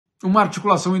uma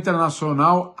articulação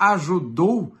internacional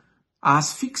ajudou a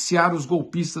asfixiar os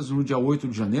golpistas no dia 8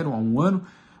 de janeiro, há um ano,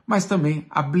 mas também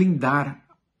a blindar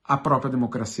a própria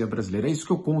democracia brasileira. É isso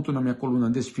que eu conto na minha coluna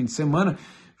deste fim de semana,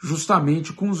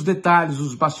 justamente com os detalhes,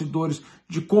 os bastidores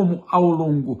de como, ao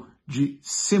longo de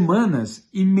semanas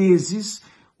e meses,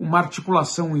 uma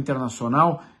articulação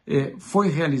internacional foi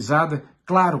realizada,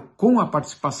 claro, com a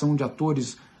participação de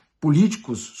atores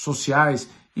políticos, sociais,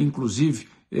 inclusive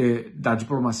da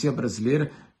diplomacia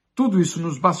brasileira, tudo isso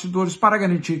nos bastidores para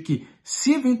garantir que,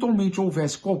 se eventualmente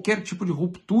houvesse qualquer tipo de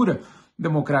ruptura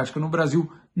democrática no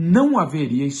Brasil, não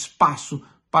haveria espaço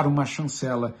para uma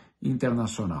chancela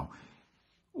internacional.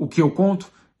 O que eu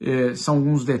conto são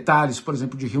alguns detalhes, por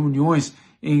exemplo, de reuniões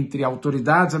entre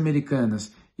autoridades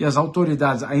americanas e as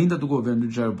autoridades ainda do governo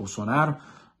de Jair Bolsonaro,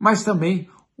 mas também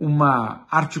uma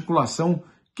articulação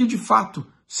que, de fato,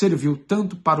 serviu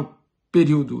tanto para o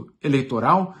período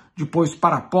eleitoral, depois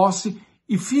para a posse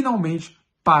e, finalmente,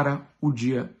 para o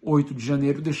dia 8 de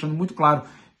janeiro, deixando muito claro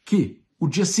que o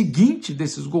dia seguinte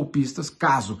desses golpistas,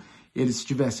 caso eles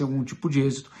tivessem algum tipo de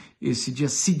êxito, esse dia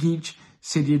seguinte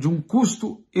seria de um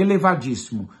custo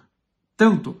elevadíssimo,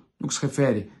 tanto no que se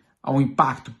refere ao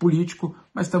impacto político,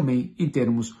 mas também em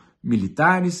termos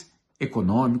militares,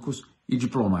 econômicos e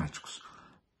diplomáticos.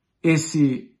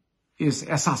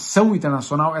 Essa ação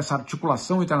internacional, essa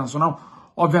articulação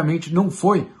internacional, obviamente não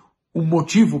foi o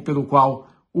motivo pelo qual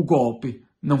o golpe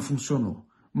não funcionou.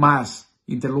 Mas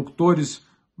interlocutores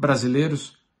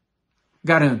brasileiros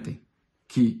garantem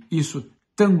que isso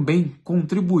também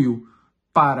contribuiu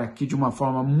para que, de uma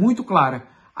forma muito clara,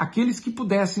 aqueles que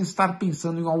pudessem estar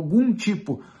pensando em algum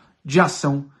tipo de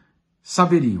ação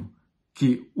saberiam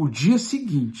que o dia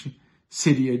seguinte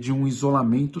seria de um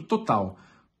isolamento total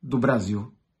do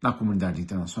Brasil na comunidade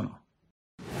internacional.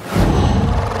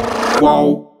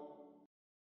 Qual